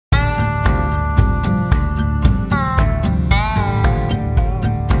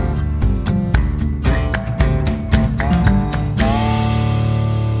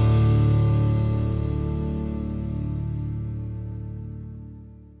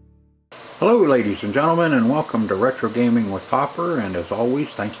Hello ladies and gentlemen, and welcome to Retro Gaming with Hopper, and as always,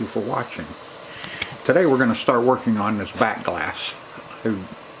 thank you for watching. Today we're going to start working on this back glass.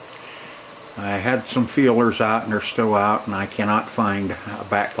 I had some feelers out and they're still out, and I cannot find a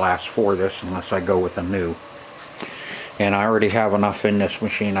back glass for this unless I go with a new. And I already have enough in this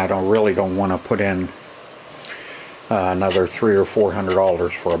machine. I really don't want to put in another $300 or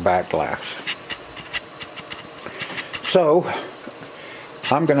 $400 for a back glass. So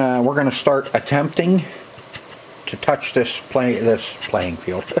we're gonna start attempting to touch this playing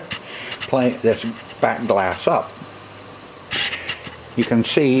field, this back glass up. You can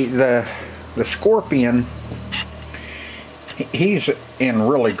see the Scorpion. He's in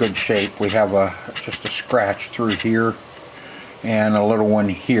really good shape. We have just a scratch through here and a little one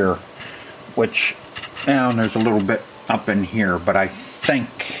here, which now there's a little bit up in here, but I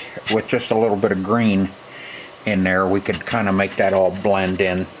think with just a little bit of green in there we could kind of make that all blend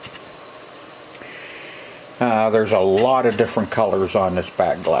in. There's a lot of different colors on this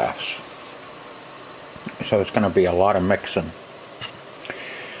back glass, so it's going to be a lot of mixing.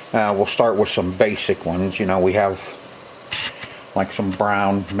 We'll start with some basic ones. You know, we have like some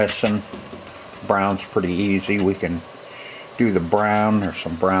brown missing. Brown's pretty easy. We can do the brown. There's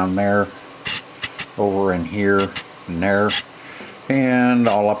some brown there, over in here and there, and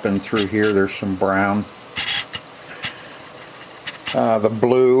all up and through here there's some brown. The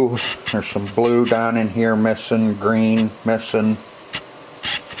blue, there's some blue down in here missing, green missing.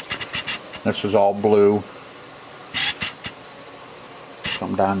 This is all blue.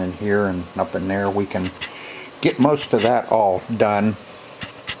 Some down in here and up in there. We can get most of that all done.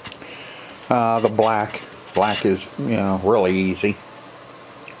 The black is, you know, really easy.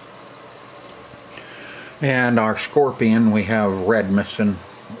 And our Scorpion, we have red missing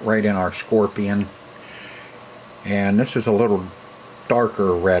right in our Scorpion. And this is a little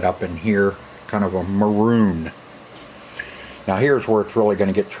darker red up in here, kind of a maroon. Now here's where it's really going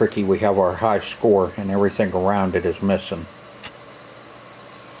to get tricky. We have our high score and everything around it is missing.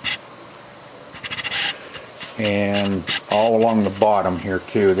 And all along the bottom here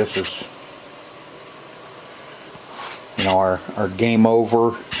too, this is, you know, our game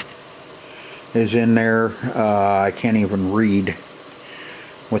over is in there. I can't even read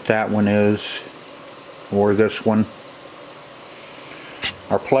what that one is, or this one.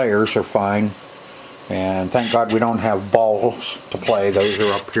 Our players are fine, and thank God we don't have balls to play. Those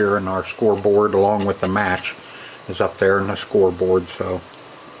are up here in our scoreboard, along with the match is up there in the scoreboard, so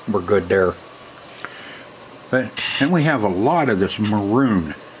we're good there. But then we have a lot of this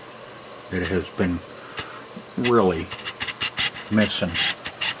maroon that has been really missing.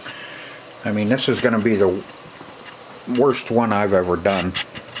 I mean, this is going to be the worst one I've ever done.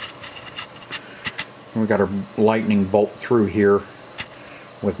 We got a lightning bolt through here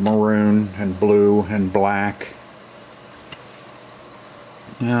with maroon and blue and black.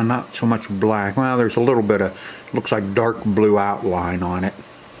 Yeah, not so much black. Well, there's a little bit of, looks like dark blue outline on it,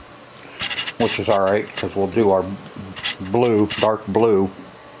 which is alright, because we'll do our blue, dark blue,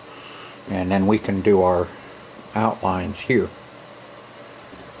 and then we can do our outlines here.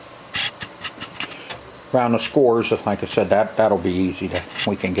 Around the scores, like I said, that'll be easy to,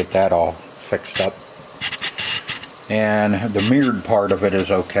 we can get that all fixed up. And the mirrored part of it is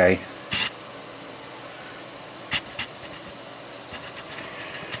okay.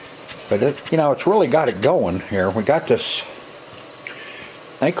 But it, you know, it's really got it going here. We got this,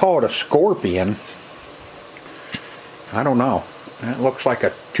 they call it a Scorpion. I don't know. It looks like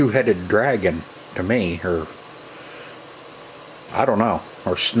a two-headed dragon to me, or I don't know,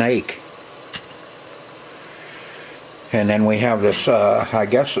 or snake. And then we have this, I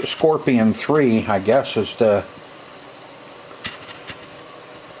guess, Scorpion 3, I guess, is the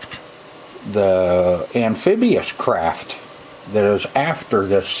amphibious craft that is after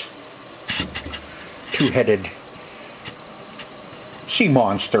this two-headed sea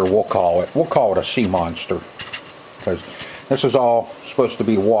monster, we'll call it. We'll call it a sea monster, because this is all supposed to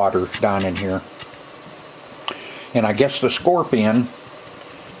be water down in here. And I guess the Scorpion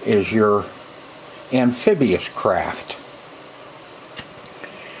is your amphibious craft.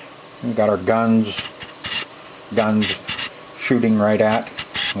 We got our guns shooting right at,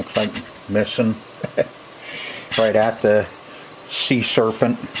 looks like missing, right at the sea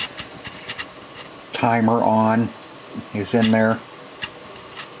serpent. Timer on is in there,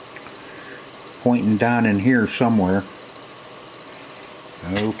 pointing down in here somewhere.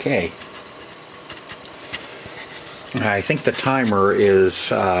 Okay. I think the timer is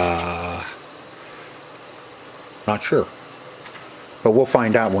not sure, but we'll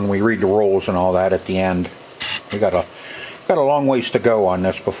find out when we read the rules and all that at the end. We got got a long ways to go on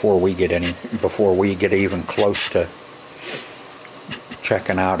this before we get even close to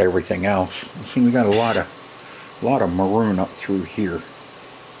checking out everything else. See, we got a lot of maroon up through here.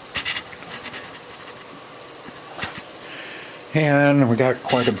 And we got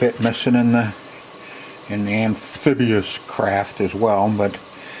quite a bit missing in the amphibious craft as well, but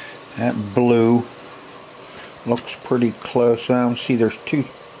that blue looks pretty close. See, there's two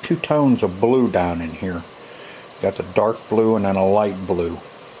tones of blue down in here. Got the dark blue and then a light blue.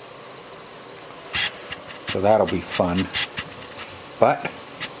 So that'll be fun. But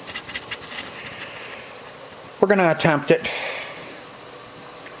we're going to attempt it.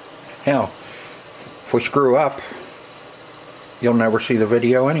 Hell, if we screw up, you'll never see the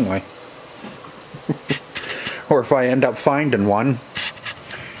video anyway. Or if I end up finding one,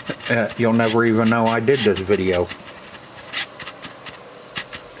 you'll never even know I did this video.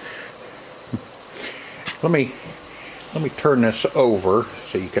 Let me turn this over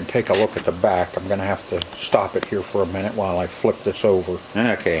so you can take a look at the back. I'm going to have to stop it here for a minute while I flip this over.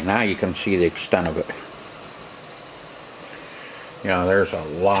 Okay, now you can see the extent of it. You know, there's a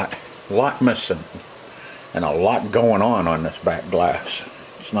lot missing and a lot going on this back glass.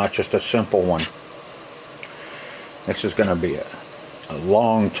 It's not just a simple one. This is going to be a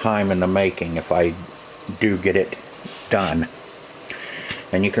long time in the making if I do get it done.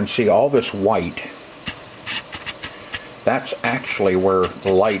 And you can see all this white. That's actually where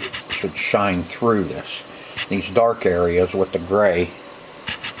the light should shine through this. These dark areas with the gray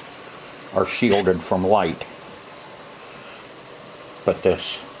are shielded from light. But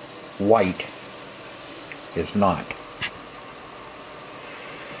this white is not.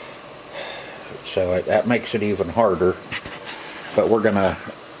 So that makes it even harder. But we're gonna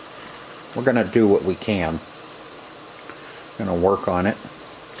do what we can. Gonna work on it.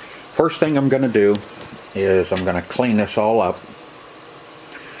 First thing I'm gonna do is I'm gonna clean this all up.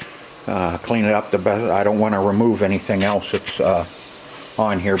 Clean it up the best. I don't want to remove anything else that's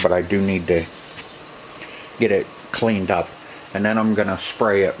on here, but I do need to get it cleaned up. And then I'm gonna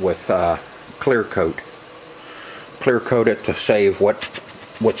spray it with clear coat. Clear coat it to save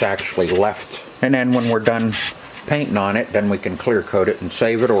what's actually left. And then when we're done painting on it, then we can clear coat it and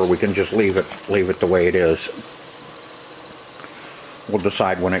save it, or we can just leave it the way it is. We'll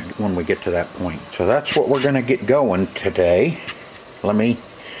decide when we get to that point. So that's what we're gonna get going today. Let me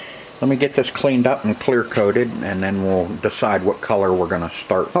get this cleaned up and clear coated, and then we'll decide what color we're gonna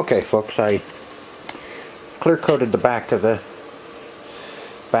start. Okay, folks, I clear coated the back of the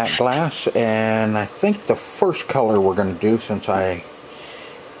back glass, and I think the first color we're gonna do, since I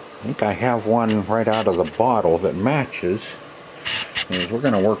think I have one right out of the bottle that matches, is we're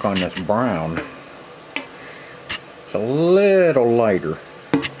gonna work on this brown. It's a little lighter.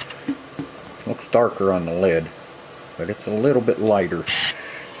 Looks darker on the lid, but it's a little bit lighter.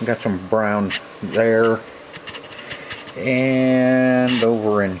 Got some brown there, and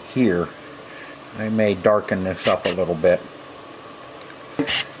over in here I may darken this up a little bit.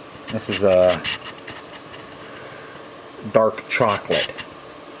 This is a dark chocolate,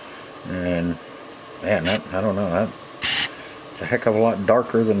 and man, I don't know, that's a heck of a lot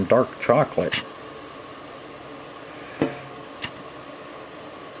darker than dark chocolate.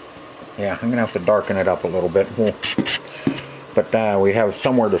 Yeah, I'm gonna have to darken it up a little bit. But we have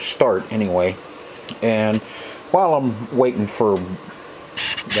somewhere to start anyway. And while I'm waiting for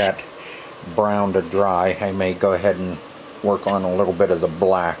that brown to dry, I may go ahead and work on a little bit of the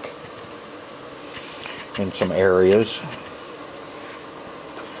black in some areas.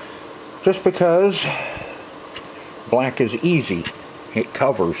 Just because black is easy. It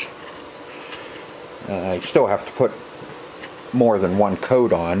covers. I still have to put more than one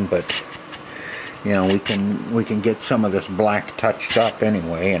coat on, but you know, we can get some of this black touched up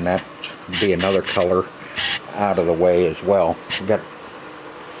anyway, and that be another color out of the way as well. We got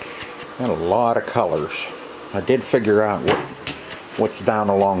a lot of colors. I did figure out what's down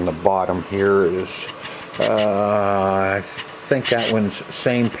along the bottom here is I think that one's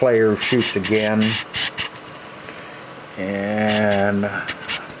same player shoots again, and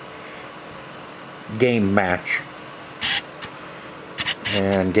game match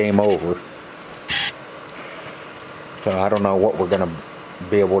and game over. So I don't know what we're going to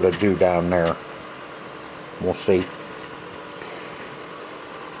be able to do down there. We'll see.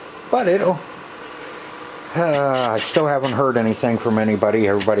 But it'll... I still haven't heard anything from anybody.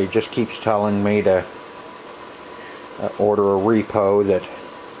 Everybody just keeps telling me to order a repo that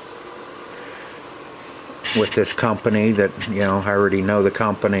with this company that, you know, I already know the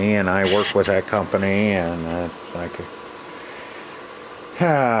company and I work with that company, and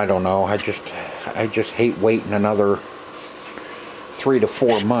I don't know. I just hate waiting another 3 to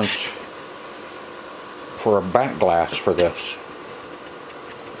 4 months for a back glass for this.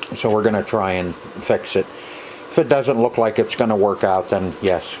 So we're going to try and fix it. If it doesn't look like it's going to work out, then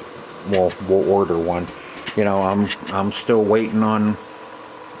yes, we'll order one. You know, I'm still waiting on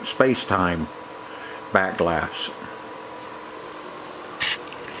Space-Time back glass.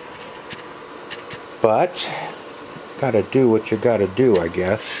 But gotta do what you gotta do, I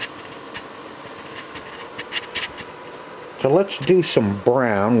guess. So let's do some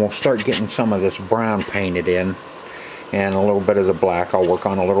brown. We'll start getting some of this brown painted in, and a little bit of the black. I'll work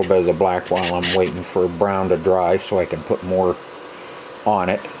on a little bit of the black while I'm waiting for brown to dry so I can put more on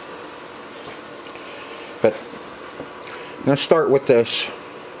it. But I'm gonna start with this.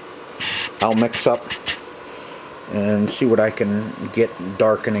 I'll mix up and see what I can get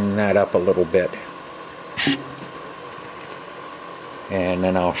darkening that up a little bit. And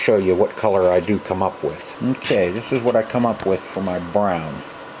then I'll show you what color I do come up with. Okay, this is what I come up with for my brown.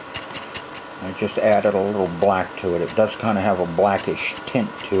 I just added a little black to it. It does kind of have a blackish tint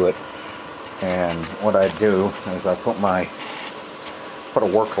to it. And what I do is I put a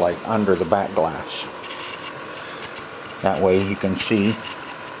work light under the back glass. That way you can see.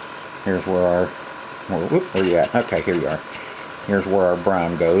 Here's where our, where are you at? Okay, here you are. Here's where our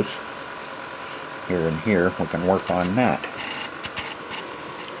brown goes. Here and here, we can work on that.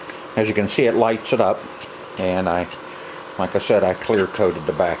 As you can see, it lights it up, and like I said, I clear coated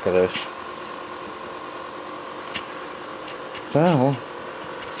the back of this. So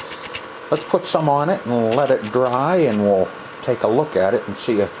let's put some on it and let it dry, and we'll take a look at it and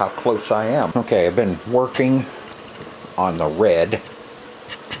see how close I am. Okay, I've been working on the red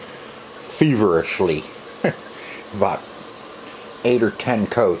feverishly. About 8 or 10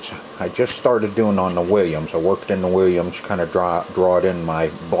 coats. I just started doing on the Williams. I worked in the Williams, kind of draw it in my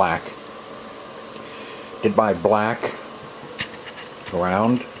black. Did my black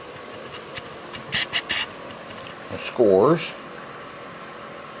around the scores.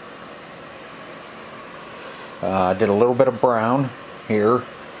 I did a little bit of brown here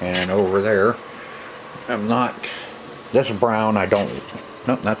and over there. I'm not, this brown I don't,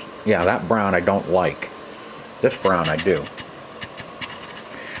 no, that's, yeah, that brown I don't like. This brown I do.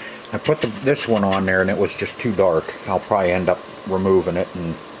 I put this one on there and it was just too dark. I'll probably end up removing it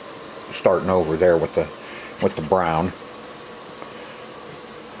and starting over there with the brown.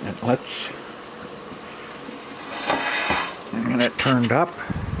 And let's get it turned up.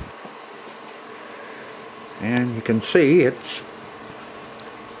 And you can see it's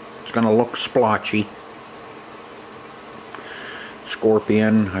going to look splotchy.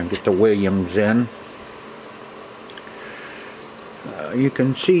 Scorpion, I get the Williams in. You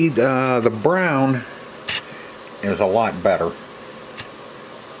can see the brown is a lot better.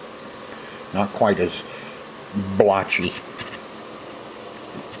 Not quite as blotchy.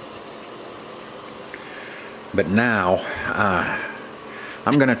 But now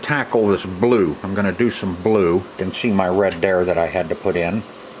I'm going to tackle this blue. I'm going to do some blue. You can see my red there that I had to put in.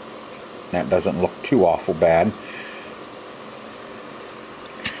 That doesn't look too awful bad.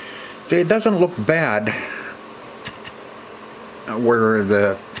 See, it doesn't look bad where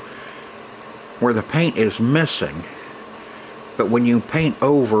the paint is missing, but when you paint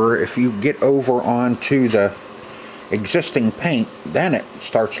over, if you get over onto the existing paint, then it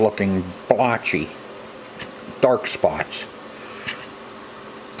starts looking blotchy, dark spots.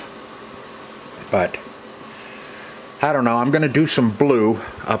 But I don't know, I'm going to do some blue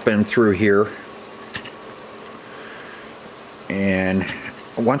up and through here, and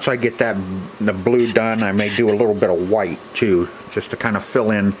once I get the blue done, I may do a little bit of white too, just to kind of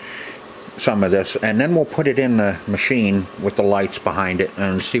fill in some of this, and then we'll put it in the machine with the lights behind it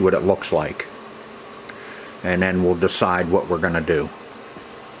and see what it looks like, and then we'll decide what we're going to do.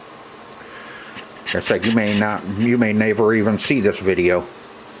 Like I said, you may never even see this video.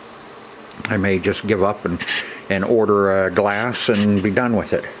 I may just give up and order a glass and be done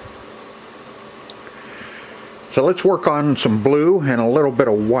with it. So let's work on some blue and a little bit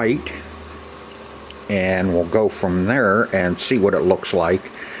of white, and we'll go from there and see what it looks like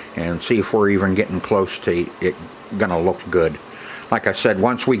and see if we're even getting close to it gonna look good. Like I said,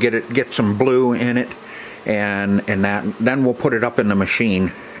 once we get some blue in it and that, then we'll put it up in the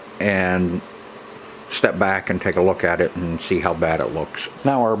machine and step back and take a look at it and see how bad it looks.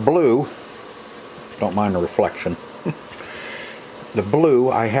 Now our blue, don't mind the reflection. The blue,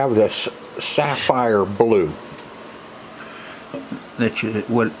 I have this sapphire blue.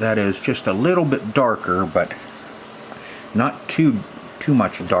 That is just a little bit darker, but not too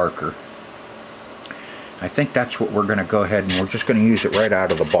much darker. I think that's what we're going to go ahead and we're just going to use it right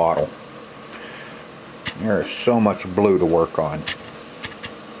out of the bottle. There is so much blue to work on.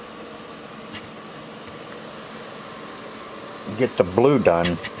 get the blue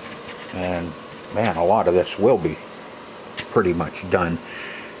done, and man, a lot of this will be pretty much done.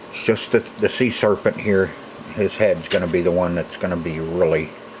 It's just that the sea serpent here, his head's going to be the one that's going to be really,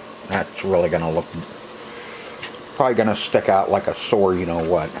 that's really going to look, probably going to stick out like a sore you know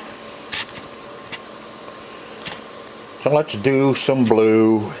what. So let's do some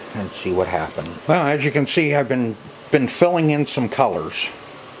blue and see what happens. Well, as you can see, I've been filling in some colors.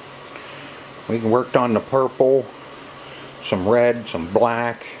 We worked on the purple, some red, some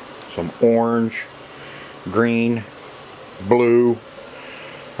black, some orange, green, blue.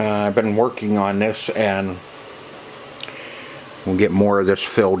 I've been working on this, and we'll get more of this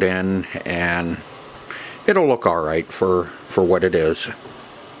filled in, and it'll look alright for what it is.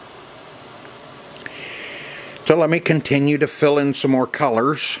 So let me continue to fill in some more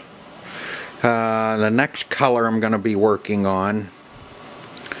colors. The next color I'm going to be working on,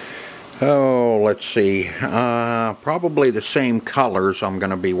 let's see, probably the same colors I'm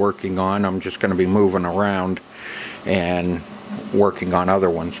going to be working on. I'm just going to be moving around and working on other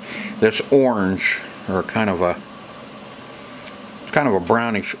ones. This orange, or kind of a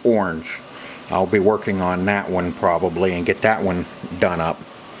brownish orange, I'll be working on that one probably and get that one done up.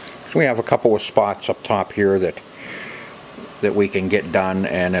 So we have a couple of spots up top here that we can get done,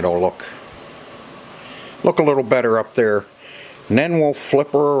 and it'll look a little better up there. And then we'll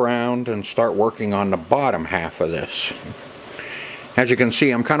flip her around and start working on the bottom half of this. As you can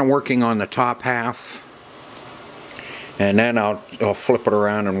see, I'm kind of working on the top half, and then I'll flip it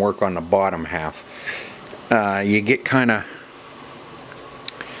around and work on the bottom half. You get kind of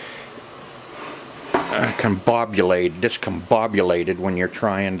discombobulated when you're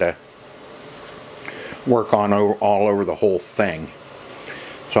trying to work on all over the whole thing.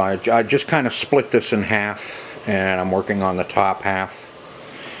 So I just kind of split this in half, and I'm working on the top half,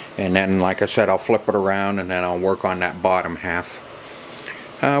 and then, like I said, I'll flip it around and then I'll work on that bottom half.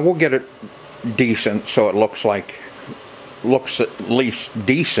 We'll get it decent so it looks at least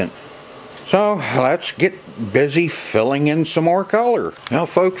decent. So let's get busy filling in some more color. Now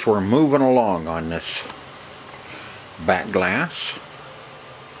folks, we're moving along on this back glass.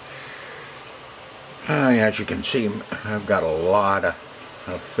 As you can see, I've got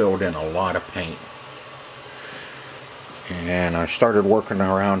I've filled in a lot of paint. And I started working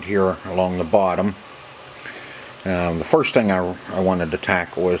around here along the bottom. The first thing I wanted to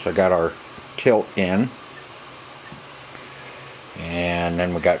tackle is I got our tilt in. And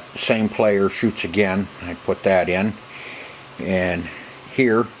then we got same player shoots again. I put that in. And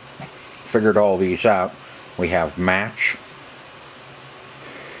here, figured all these out. We have match.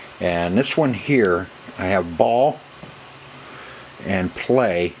 And this one here, I have ball and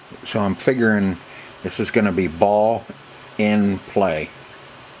play. So I'm figuring this is going to be ball in play.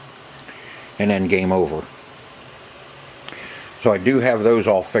 And then game over. So I do have those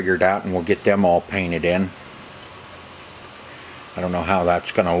all figured out, and we'll get them all painted in. I don't know how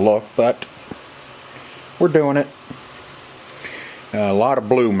that's going to look, but we're doing it. A lot of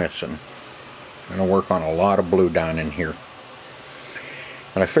blue missing. I'm going to work on a lot of blue down in here.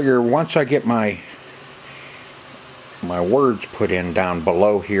 But I figure once I get my words put in down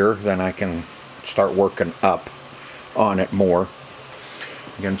below here, then I can start working up on it more.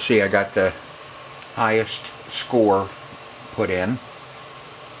 You can see I got the highest score put in.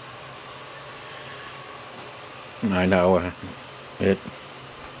 And I know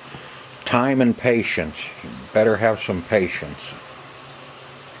time and patience. You better have some patience.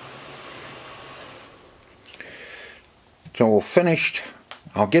 So we'll finished.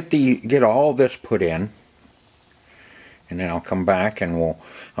 I'll get all this put in, and then I'll come back and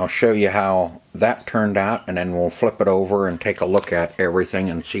I'll show you how that turned out, and then we'll flip it over and take a look at everything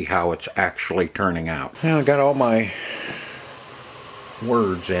and see how it's actually turning out. Now I got all my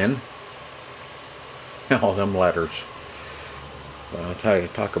words in, all them letters. But I'll tell you,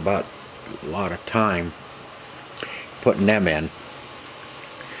 talk about a lot of time putting them in.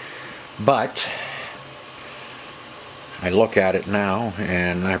 But I look at it now,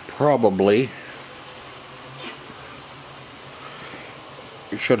 and I probably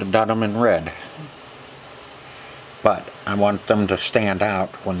should have done them in red. But I want them to stand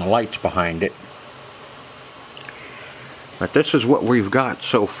out when the light's behind it. But this is what we've got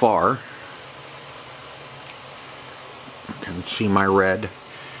so far. You can see my red.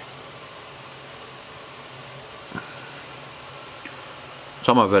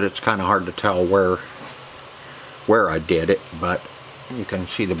 Some of it's kind of hard to tell where I did it, but you can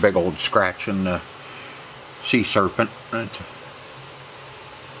see the big old scratch in the sea serpent.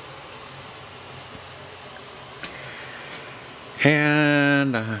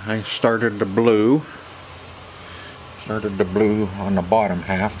 And I started the blue. Started the blue on the bottom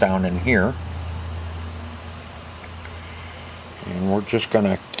half down in here. And we're just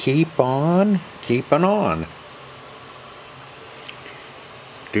gonna keep on keeping on.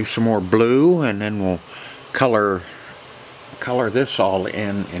 Do some more blue, and then we'll color this all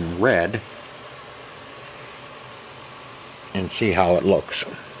in red and see how it looks.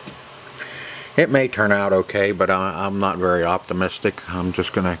 It may turn out okay, but I'm not very optimistic. I'm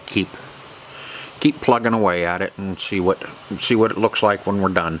just gonna keep plugging away at it and see what it looks like when we're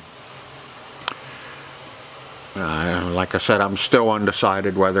done. Like I said, I'm still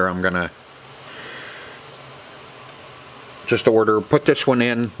undecided whether I'm gonna just put this one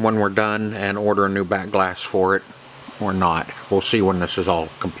in when we're done and order a new back glass for it or not. We'll see when this is all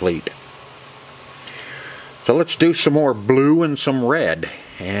complete. So let's do some more blue and some red,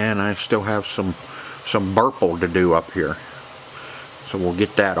 and I still have some purple to do up here. So we'll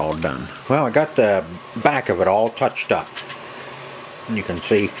get that all done. Well, I got the back of it all touched up. You can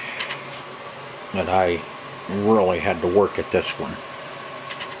see that I really had to work at this one.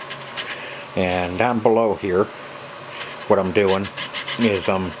 And down below here, what I'm doing is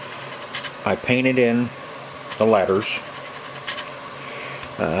I painted in the letters.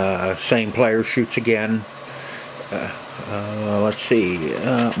 Same player shoots again. Let's see,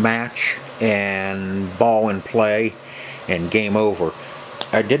 match and ball in play and game over.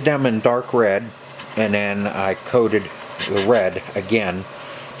 I did them in dark red, and then I coated the red again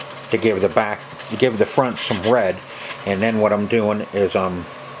to give the front some red. And then what I'm doing is I'm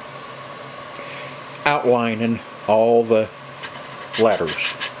outlining all the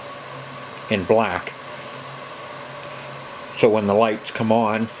letters in black, so when the lights come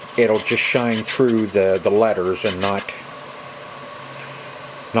on, it'll just shine through the letters and not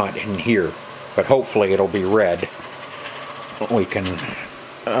in here. But hopefully it'll be red. We can,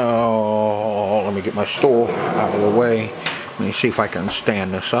 let me get my stool out of the way. Let me see if I can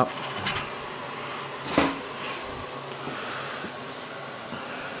stand this up.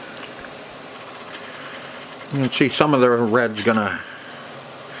 You can see some of the red's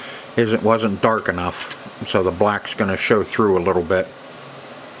wasn't dark enough, so the black's gonna show through a little bit.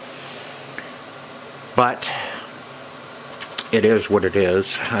 But it is what it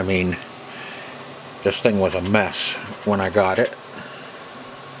is. I mean, this thing was a mess when I got it,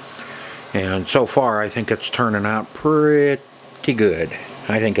 and so far I think it's turning out pretty good.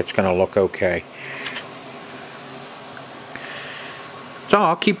 I think it's gonna look okay. So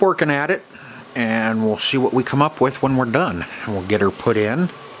I'll keep working at it, and we'll see what we come up with when we're done. And we'll get her put in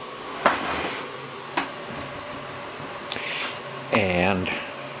and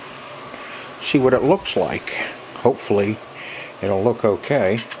see what it looks like. Hopefully it'll look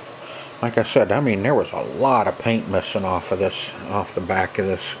okay. Like I said, I mean, there was a lot of paint missing off the back of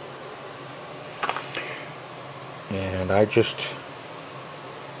this, and I just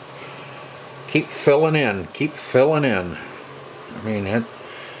keep filling in. I mean,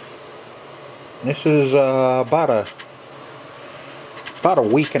 this is about a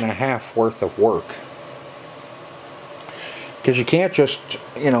week and a half worth of work, because you can't just,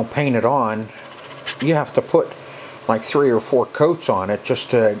 paint it on. You have to put like 3 or 4 coats on it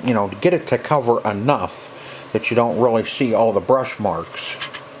just to, to get it to cover enough that you don't really see all the brush marks,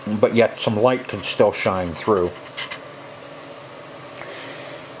 but yet some light can still shine through.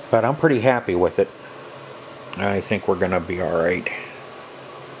 But I'm pretty happy with it. I think we're gonna be alright.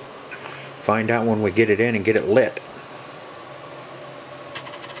 Find out when we get it in and get it lit.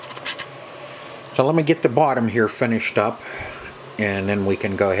 So let me get the bottom here finished up, and then we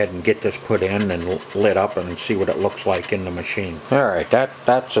can go ahead and get this put in and lit up and see what it looks like in the machine. Alright,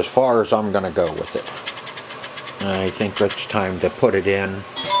 that's as far as I'm gonna go with it. I think it's time to put it in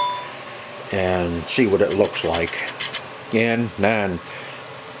and see what it looks like. And then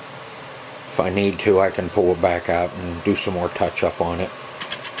if I need to, I can pull it back out and do some more touch up on it.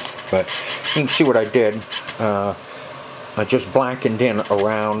 But you can see what I did. I just blackened in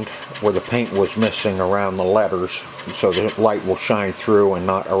around where the paint was missing around the letters, so the light will shine through and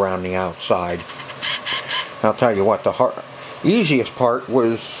not around the outside. I'll tell you what, the easiest part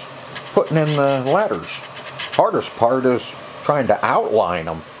was putting in the letters. Hardest part is trying to outline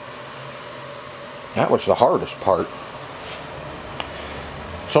them. That was the hardest part.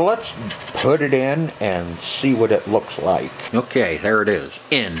 So let's put it in and see what it looks like. Okay, there it is,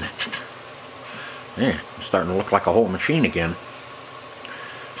 in. Yeah, it's starting to look like a whole machine again.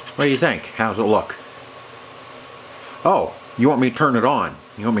 What do you think? How's it look? Oh, you want me to turn it on?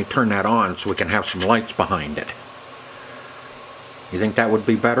 You want me to turn that on so we can have some lights behind it? You think that would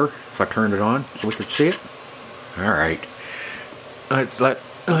be better if I turned it on so we could see it? Alright.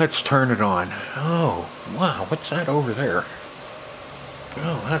 let's turn it on. Oh, wow, what's that over there?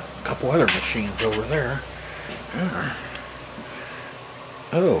 Oh, that, a couple other machines over there.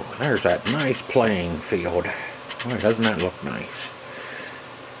 Oh, there's that nice playing field. Boy, doesn't that look nice?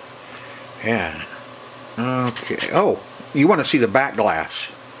 Yeah. Okay. Oh, you want to see the back glass,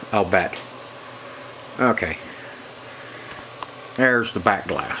 I'll bet. Okay. There's the back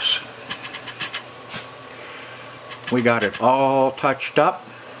glass. We got it all touched up.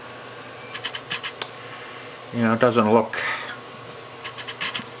 You know, it doesn't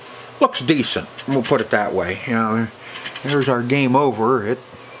looks decent. We'll put it that way. You know, there's our game over.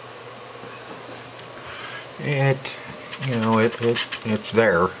 You know, it's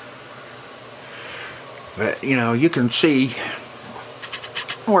there. But, you know, you can see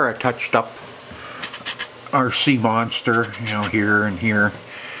where I touched up our sea monster, you know, here and here.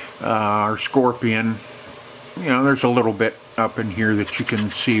 Our scorpion, you know, there's a little bit up in here that you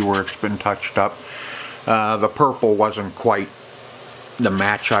can see where it's been touched up. The purple wasn't quite the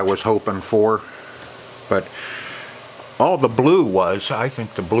match I was hoping for, but all the blue was. I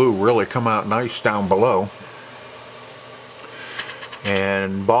think the blue really come out nice down below.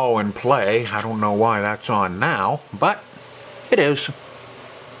 And ball and play, I don't know why that's on now, but it is.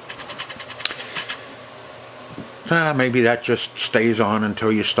 Maybe that just stays on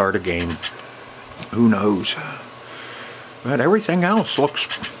until you start a game. Who knows? But everything else looks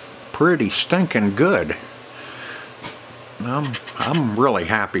pretty stinking good. I'm really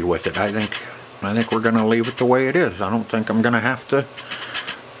happy with it. I think we're going to leave it the way it is. I don't think I'm going to have to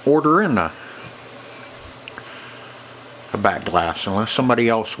order in a back glass unless somebody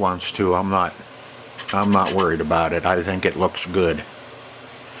else wants to. I'm not worried about it. I think it looks good.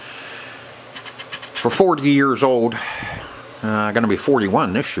 For 40 years old, going to be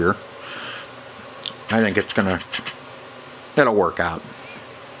 41 this year, I think it'll work out.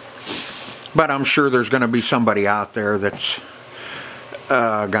 But I'm sure there's going to be somebody out there that's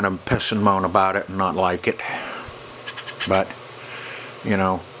going to piss and moan about it and not like it. But, you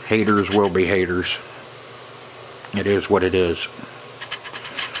know, haters will be haters. It is what it is.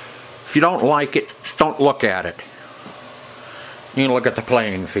 If you don't like it, don't look at it. You can look at the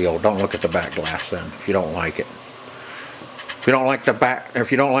playing field. Don't look at the back glass then, if you don't like it. If you don't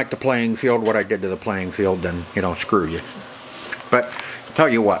like the playing field, what I did to the playing field, then, you know, screw you. But tell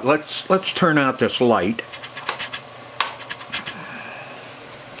you what, let's turn out this light.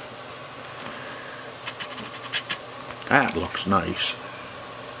 That looks nice.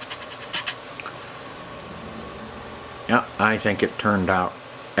 Yeah, I think it turned out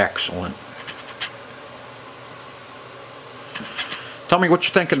excellent. Tell me what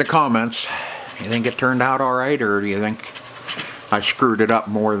you think in the comments. You think it turned out alright, or do you think I screwed it up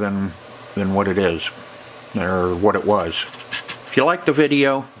more than what it is, or what it was? If you like the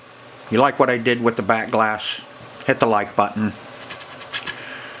video, you like what I did with the back glass, hit the like button.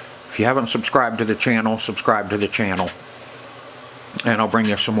 If you haven't subscribed to the channel, subscribe to the channel. And I'll bring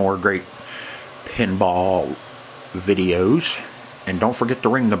you some more great pinball videos. And don't forget to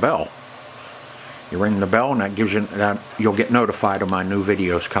ring the bell. You ring the bell and that gives you, you'll get notified of my new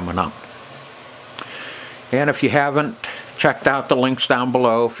videos coming up. And if you haven't checked out the links down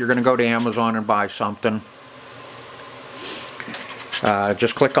below, if you're going to go to Amazon and buy something,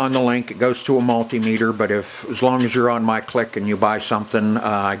 just click on the link. It goes to a multimeter, but as long as you're on my click and you buy something,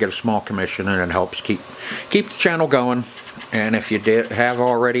 I get a small commission, and it helps keep the channel going. And if you have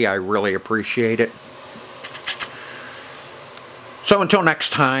already, I really appreciate it. So until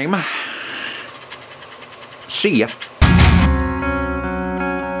next time, see ya.